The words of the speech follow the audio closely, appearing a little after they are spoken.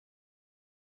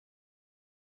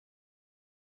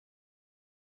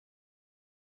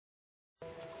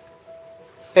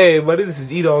Hey buddy, this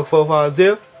is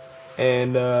eDog450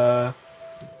 and I'm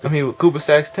here with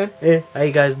CODNTZ. Hey, how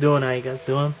you guys doing?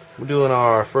 We're doing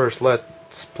our first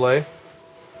Let's Play.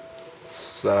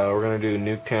 So we're gonna do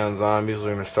Nuketown Zombies.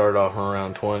 We're gonna start off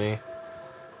around 20.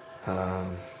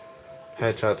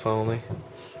 Headshots only.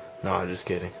 No, I'm just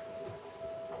kidding.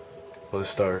 Let's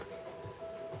start.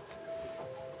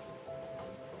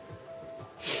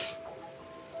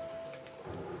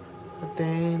 A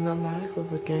day in the life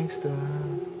of a gangster.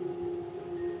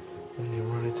 When you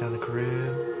run down the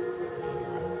crib.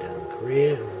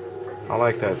 I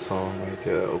like that song, like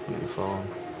the opening song.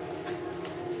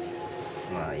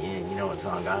 Yeah, you know what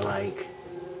song I like?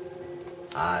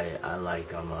 I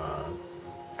like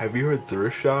Have you heard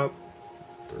Thrift Shop?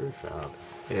 Thrift Shop.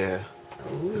 Yeah.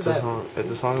 Who's It's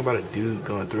a song about a dude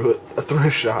going through a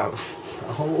thrift shop.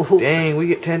 Oh, Dang, we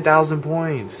get 10,000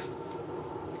 points.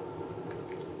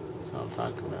 that's what I'm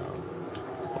talking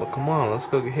about. Well, come on, let's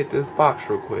go hit this box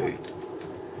real quick.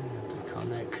 Calm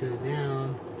that kid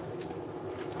down.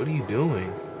 What are you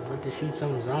doing? I'm about to shoot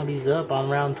some zombies up on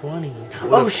round 20. With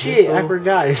Oh a shit, pistol? I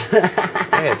forgot.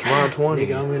 Yeah, it's round 20.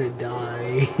 Nigga, I'm gonna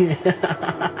die.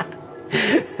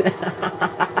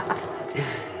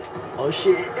 Oh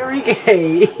shit,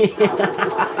 Enrique!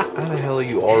 How the hell are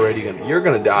you already gonna... You're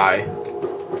gonna die.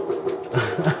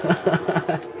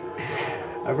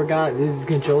 I forgot this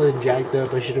controller's jacked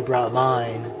up. I should have brought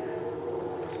mine.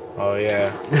 Oh,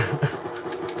 yeah.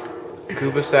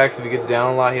 Kuba Stacks, if he gets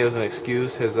down a lot, he has an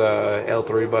excuse. His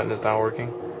L3 button is not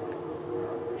working.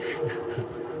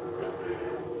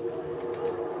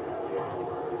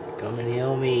 Come and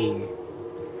heal me.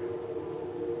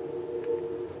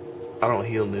 I don't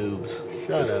heal noobs.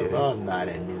 Shut Just up. kidding. I'm not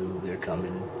a noob. They're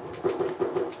coming.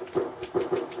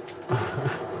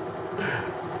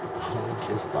 Oh,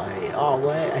 just buy it. Oh,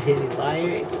 what? I didn't buy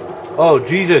it? Oh,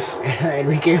 Jesus!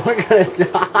 Enrique, we're gonna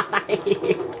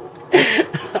die.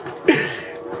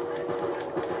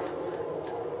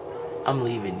 I'm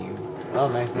leaving you. Oh,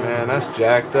 nice. Man, that's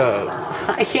jacked up.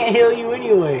 I can't heal you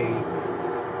anyway.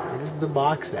 Where's the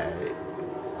box at?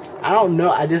 I don't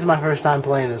know. This is my first time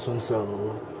playing this one,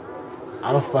 so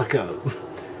I'm a fuck up.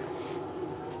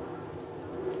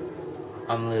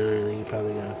 I'm literally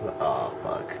probably gonna oh,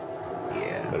 fuck.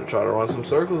 Yeah. Better try to run some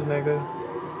circles, nigga.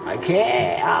 I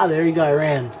can't. Ah, there you go. I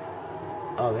ran.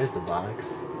 Oh, there's the box.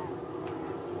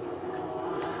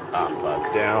 Ah,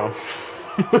 fuck. Down.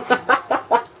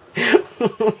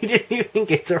 We didn't even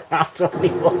get to round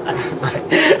 21.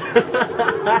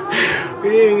 We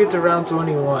didn't even get to round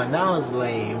 21. That was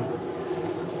lame.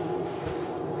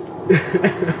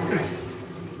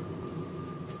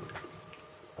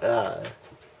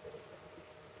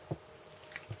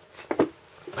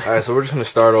 Alright, so we're just gonna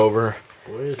start over.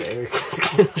 Where's Eric's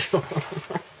control?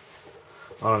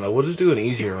 I don't know, we'll just do an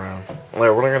easier round.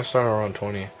 Like, we're not gonna start around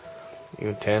 20.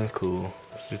 Even 10, cool.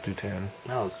 Let's just do 10.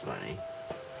 That was funny.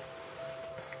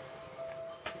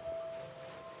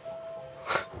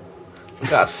 We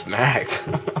got smacked.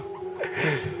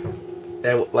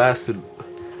 That lasted.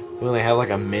 We only have like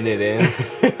a minute in.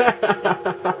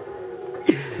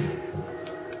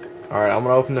 Alright, I'm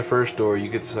gonna open the first door. You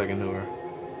get the second door.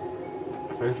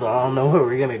 First of all, I don't know where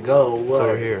we're gonna go. It's What?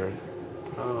 over here.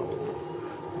 Oh.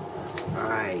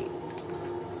 Alright.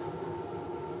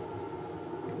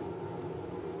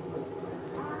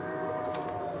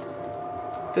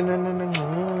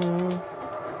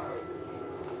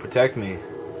 Protect me.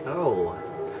 Oh.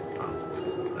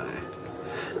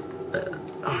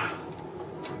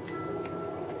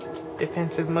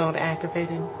 Defensive mode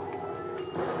activated.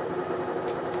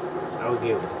 I'll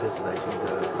give it the pistol that you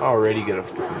got. I already get a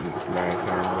max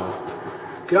ammo.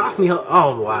 Get off me.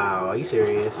 Oh, wow. Are you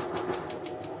serious?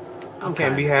 I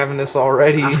can't be having this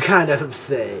already. I'm kind of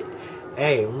upset.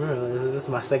 Hey, remember, this is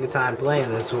my second time playing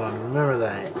this one. Remember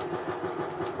that.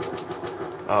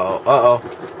 Uh-oh.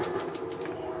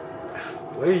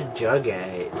 Where's Jug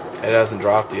at? It hasn't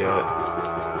dropped yet.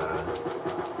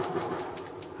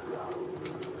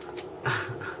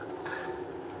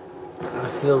 I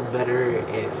feel better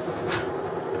if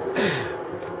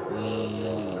we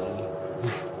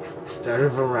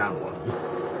started from round 1.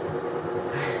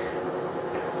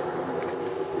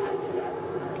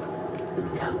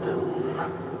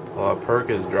 Well, a perk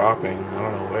is dropping. I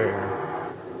don't know where.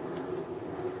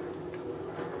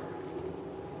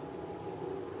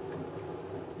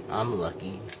 I'm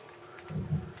lucky.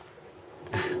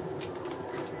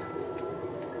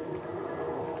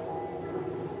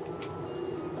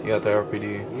 You got the RPD.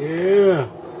 Yeah.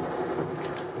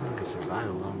 I can survive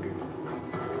longer.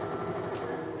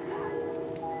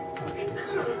 Oh shit.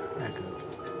 Back up.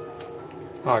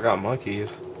 Oh, I got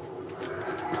monkeys.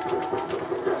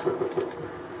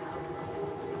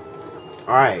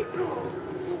 Alright.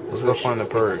 Let's go find the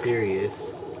perk.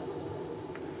 Serious.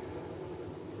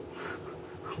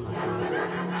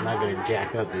 I'm not gonna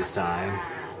jack up this time.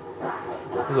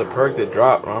 There's a perk that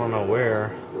dropped. I don't know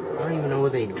where. I don't even know where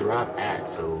they drop at,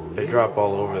 so... They drop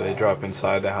all over. They drop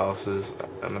inside the houses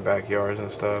and the backyards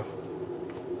and stuff.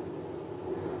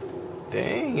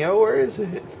 Dang, yo, where is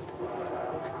it?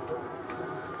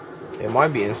 It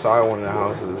might be inside one of the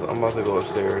houses. I'm about to go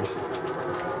upstairs.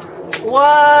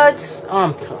 What?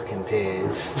 I'm fucking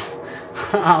pissed.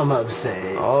 I'm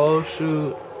upset. Oh,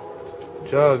 shoot.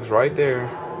 Jugs right there.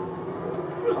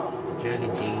 Juggy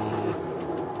D.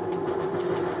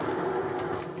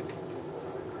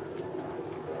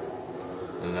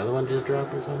 Another one just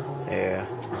dropped or something? Yeah.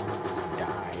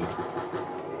 Died.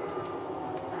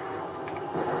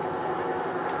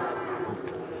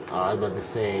 Oh, I was about to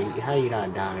say, how you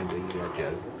not dying but you got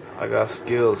Jug? I got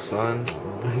skills, son.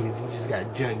 You just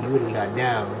got Jug, you wouldn't got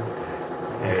down.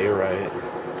 Yeah, you're right.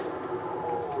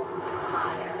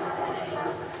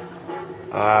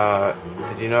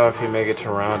 Did you know if you make it to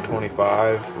round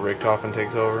 25, Richtofen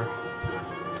takes over?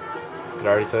 Did I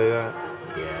already tell you that?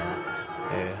 Yeah.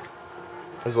 Yeah.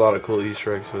 There's a lot of cool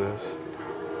Easter eggs for this.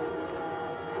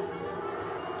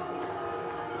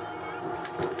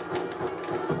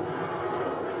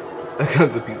 That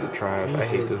gun's a piece of trash. I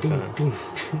hate this gun.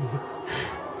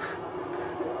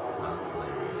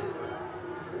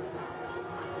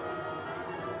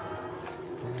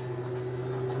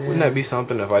 Wouldn't that be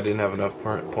something if I didn't have enough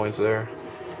points there?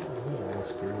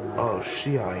 Oh,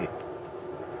 shite.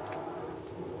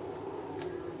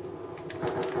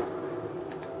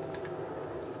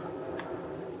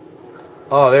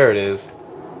 Oh, there it is.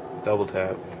 Double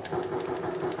tap.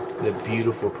 The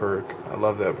beautiful perk. I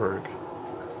love that perk.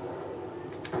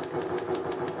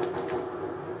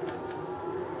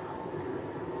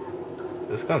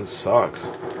 This gun sucks.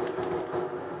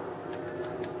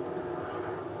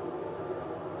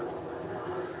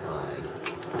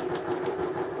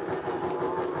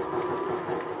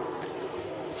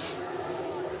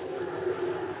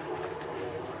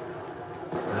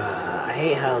 I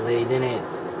hate how they didn't,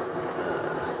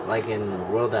 like in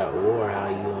World at War, how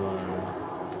you,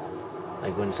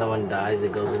 like when someone dies,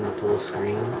 it goes into full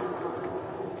screen.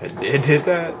 It did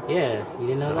that? Yeah, you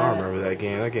didn't know that? I remember that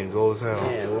game. That game's old as hell.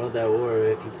 Yeah, World at War,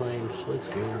 if you play in split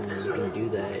screen, you can do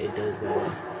that. It does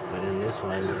that. But in this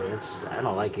one, I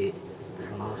don't like it.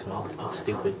 On this one, it's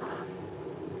stupid.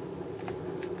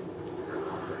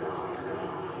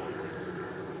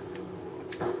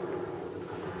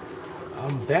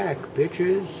 I'm back,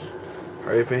 bitches.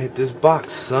 Hurry up and hit this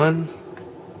box, son.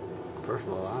 First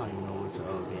of all, I don't even know what's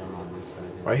okay, I'm on this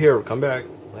side. Right here, come back.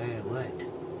 Wait, what?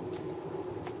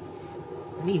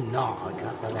 I need nog. I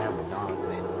thought I had a nog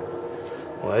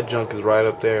available. Well, that junk is right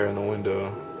up there in the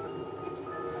window.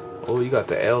 Oh, you got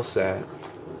the LSAT.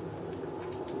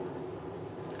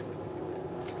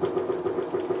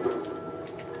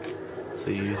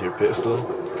 So you use your pistol?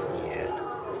 Yeah.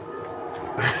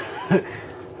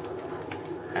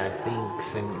 I think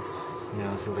since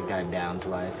I got down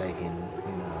twice, I can,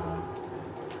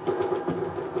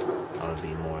 I'll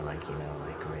be more like,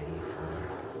 like ready for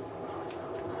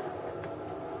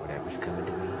whatever's coming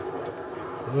to me.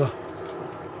 Ugh.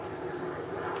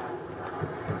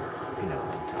 You know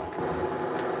what I'm talking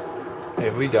about. Hey,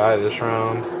 if we die this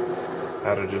round,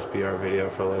 that'll just be our video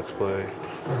for Let's Play.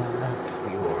 That's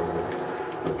horrible.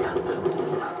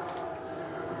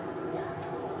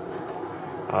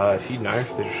 If you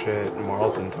knife this shit,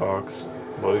 Marlton talks.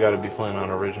 But we gotta be playing on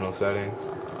original settings.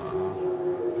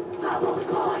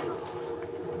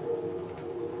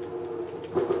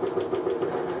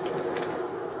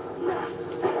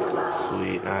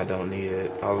 Sweet, I don't need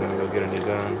it. I was gonna go get a new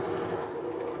gun.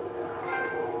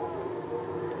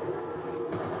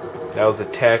 That was a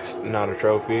text, not a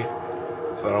trophy.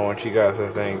 So I don't want you guys to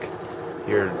think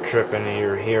you're tripping and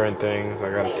you're hearing things. I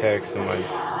got a text and my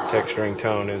text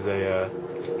ringtone is a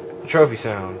trophy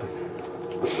sound.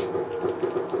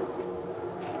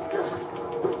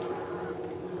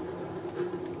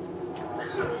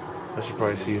 I should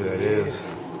probably see who that is.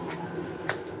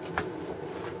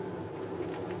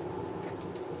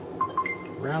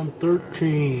 Round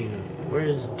 13.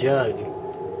 Where's Jug?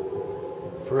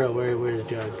 For real, where's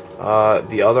Jug?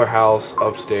 The other house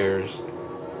upstairs.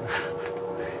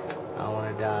 I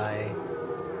wanna die.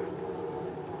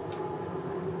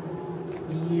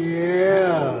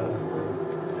 Yeah.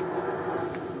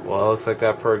 Well, looks like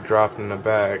that perk dropped in the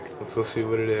back. Let's go see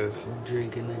what it is. I'm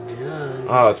drinking the jug.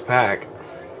 Oh, it's pack.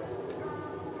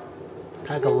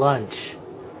 Pack a lunch.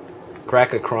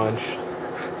 Crack a crunch.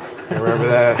 Remember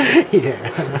that? Yeah.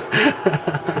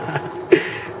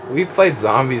 We played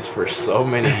zombies for so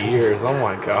many years. Oh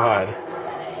my god.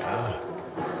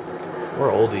 We're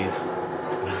oldies.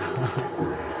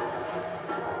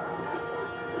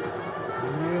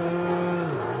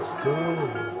 Yeah, let's go.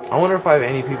 I wonder if I have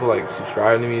any people like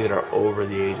subscribing to me that are over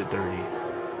the age of 30.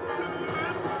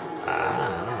 I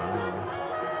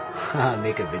don't know.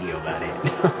 Make a video about it.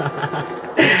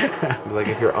 Like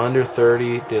if you're under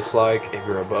 30, dislike. If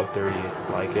you're above 30,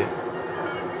 like it.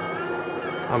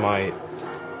 I might.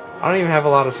 I don't even have a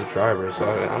lot of subscribers, so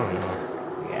I don't know.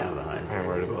 Yeah, but I ain't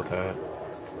worried about that.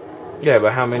 Yeah,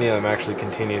 but how many of them actually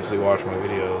continuously watch my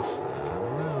videos? I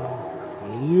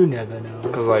don't know. You never know.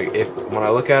 Because like when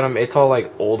I look at them, it's all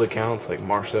like old accounts, like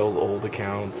Marcel's old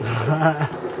accounts, and,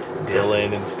 like,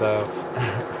 Dylan and stuff.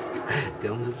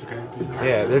 Dylan subscribed to you?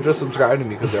 Yeah, they're just subscribing to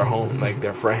me because they're home, like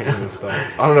they're friends and stuff.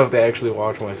 I don't know if they actually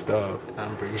watch my stuff.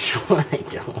 I'm pretty sure they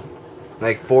don't.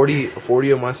 Like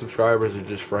 40 of my subscribers are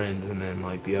just friends, and then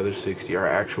like the other 60 are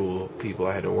actual people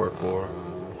I had to work for.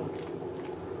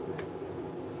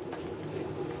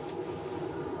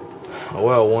 Oh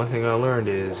well, one thing I learned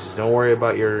is don't worry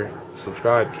about your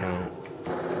subscribe count.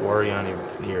 Worry on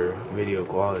your video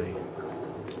quality.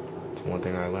 It's one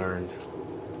thing I learned.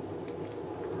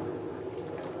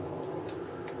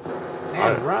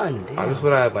 Man, run, damn. I just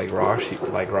would have like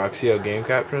Roxio game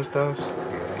capture and stuff.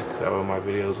 That way my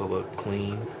videos will look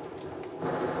clean.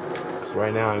 Cause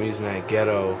right now I'm using that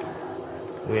ghetto,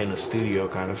 we in the studio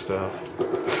kind of stuff.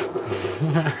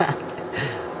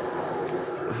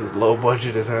 This is low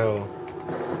budget as hell.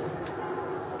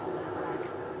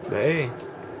 But hey,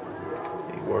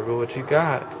 you work with what you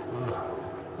got.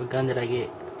 What gun did I get?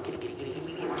 Get it.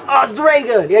 Oh, it's the ray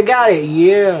gun! Yeah, got it,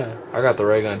 yeah. I got the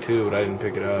ray gun too, but I didn't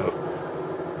pick it up.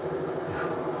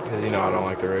 Cause you know I don't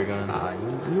like the ray gun.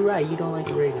 You're right, you don't like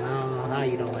the ray gun. I don't know how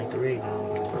you don't like the ray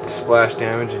gun. Splash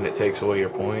damage and it takes away your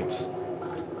points.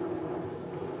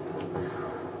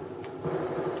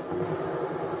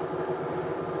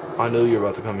 I knew you were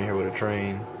about to come in here with a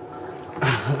train.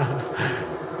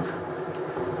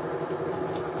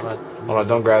 Hold on,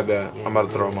 don't grab that. I'm about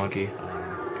to throw a monkey.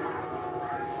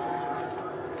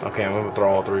 Okay, I'm gonna throw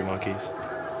all 3 monkeys.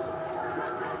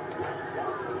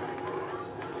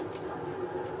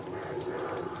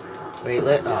 Wait,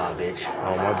 oh, bitch.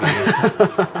 Oh, my bad.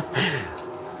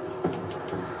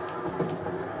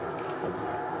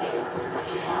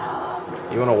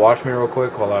 You wanna watch me real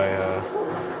quick while I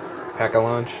pack a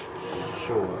lunch?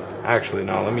 Sure. Actually,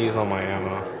 no, let me use all my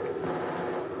ammo.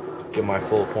 Get my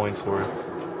full points worth.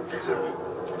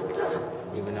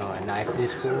 Even though I knifed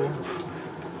this fool.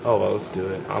 Oh, well, let's do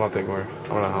it. I don't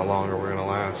know how long we're gonna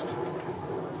last.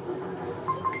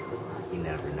 You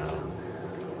never know.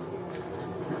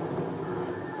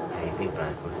 Hey, think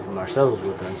about it. If Marcel was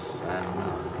with us, I don't know. I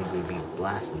think we'd be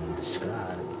blasting the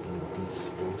sky with these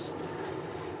fools.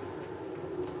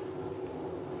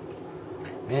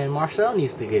 Man, Marcel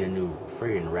needs to get a new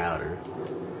friggin' router.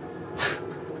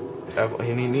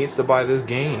 And he needs to buy this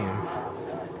game.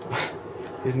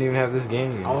 He doesn't even have this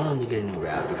game. I want him to get a new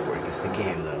router before he gets the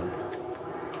game, though.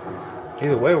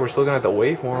 Either way, we're still gonna have to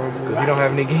wait for him because he don't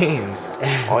have any games.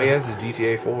 All he has is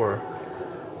GTA 4.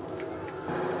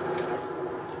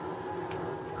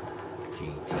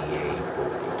 GTA 4.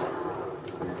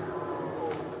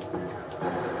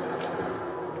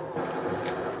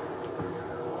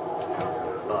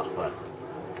 Oh, fuck.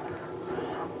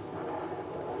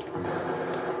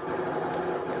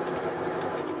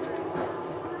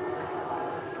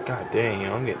 God dang,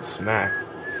 I'm getting smacked.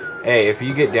 Hey, if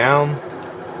you get down,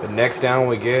 the next down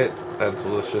we get,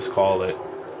 let's just call it.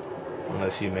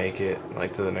 Unless you make it,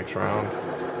 like, to the next round.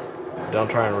 Don't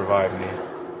try and revive me.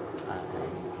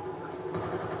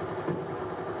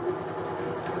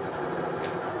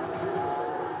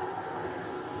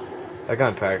 That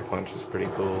gun pack punch is pretty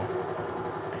cool.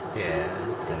 Yeah,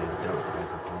 it's gonna be dope.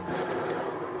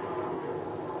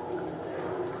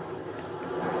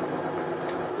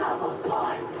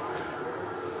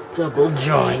 Double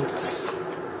joints.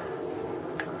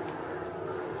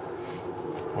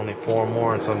 Only 4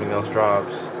 more and something else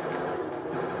drops.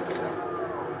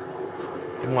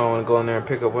 You might want to go in there and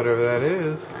pick up whatever that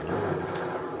is.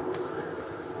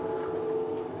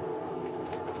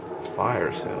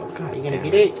 Fire sale. God, You gonna damn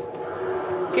get it?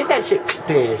 Get that shit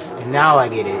pissed. And now I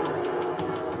get it.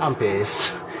 I'm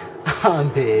pissed.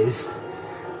 I'm pissed.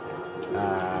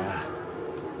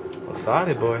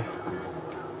 Wasabi boy.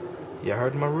 You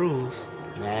heard my rules.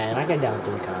 Man, I got down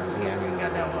 3 times. Yeah, I even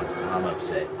got down once. I'm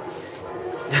upset.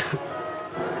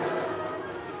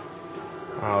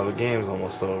 Oh, the game's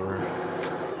almost over.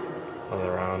 Oh, the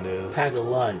round is. Pack a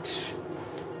lunch.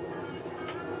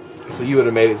 So you would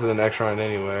have made it to the next round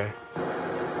anyway.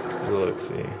 So let's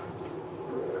see.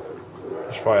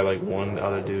 There's probably like one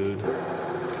other dude.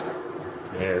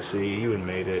 Yeah, see, you would have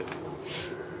made it.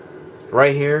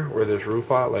 Right here, where there's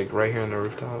roof out, like right here on the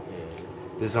rooftop,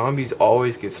 the zombies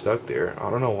always get stuck there. I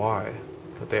don't know why,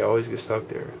 but they always get stuck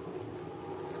there.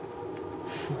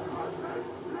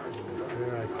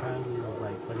 I probably was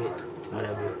like, fuck it,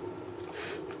 whatever.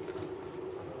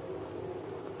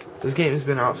 This game has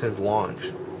been out since launch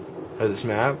of this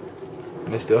map,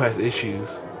 and it still has issues.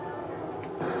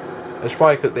 That's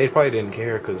probably because they probably didn't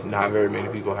care because not very many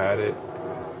people had it.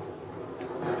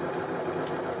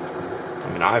 I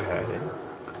mean, I've had it.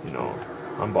 You know,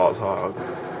 I'm Boss Hog.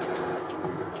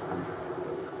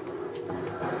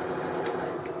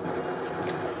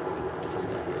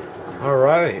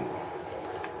 Alright.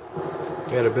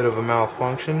 We had a bit of a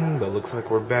malfunction, but looks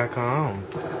like we're back on.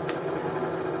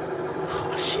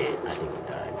 Oh shit, I think I'm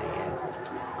dying again.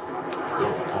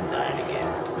 Yep, I'm dying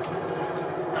again.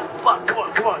 Fuck, come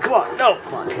on, come on, come on. No,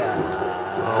 fuck.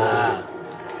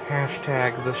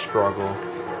 Hashtag the struggle.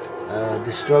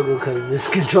 The struggle because this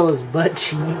controller's butt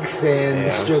cheeks and Yeah,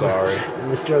 the struggle. I'm sorry.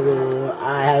 And the struggle,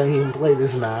 I haven't even played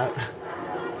this map.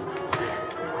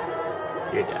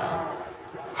 You're down.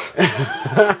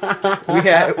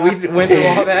 we went through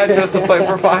all that just to play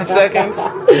for 5 seconds.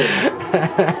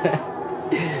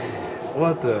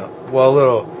 What the? Well,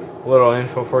 little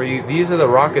info for you. These are the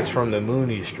rockets from the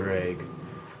moon Easter egg.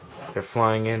 They're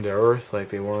flying into Earth like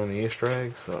they were in the Easter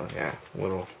egg. So yeah,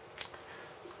 little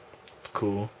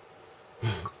cool.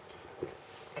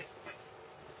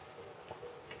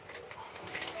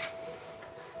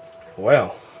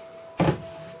 Well,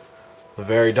 a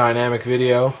very dynamic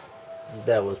video.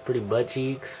 That was pretty butt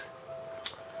cheeks.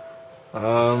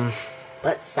 What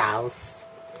Butt sauce.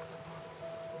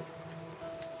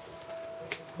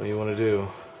 do you want to do?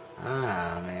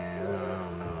 Ah, man, I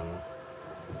don't know.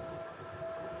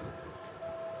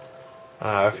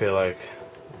 I feel like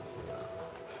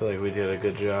we did a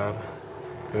good job.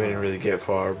 We didn't really get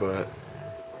far, but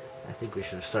I think we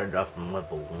should have started off from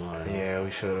level 1. yeah, we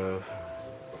should have.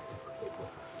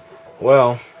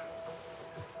 Well,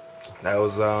 that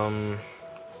was our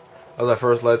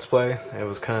first Let's Play. It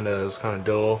was kind of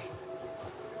dull,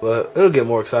 but it'll get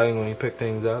more exciting when you pick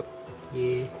things up.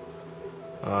 Yeah.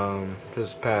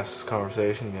 Just past this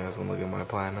conversation, you guys can look at my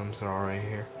platinums. They're all right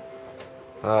here.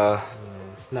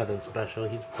 It's nothing special.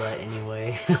 He's butt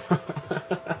anyway.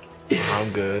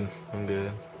 I'm good.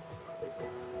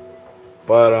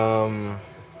 But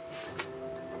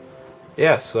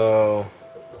yeah. So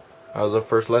that was our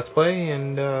first Let's Play,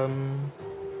 and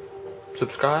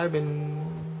subscribe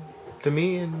to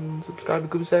me and subscribe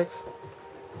to CODNTZ.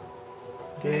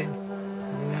 Okay.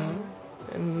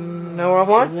 And now we're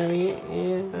offline.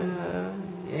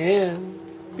 Yeah.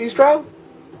 Peace, Trout.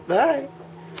 Bye.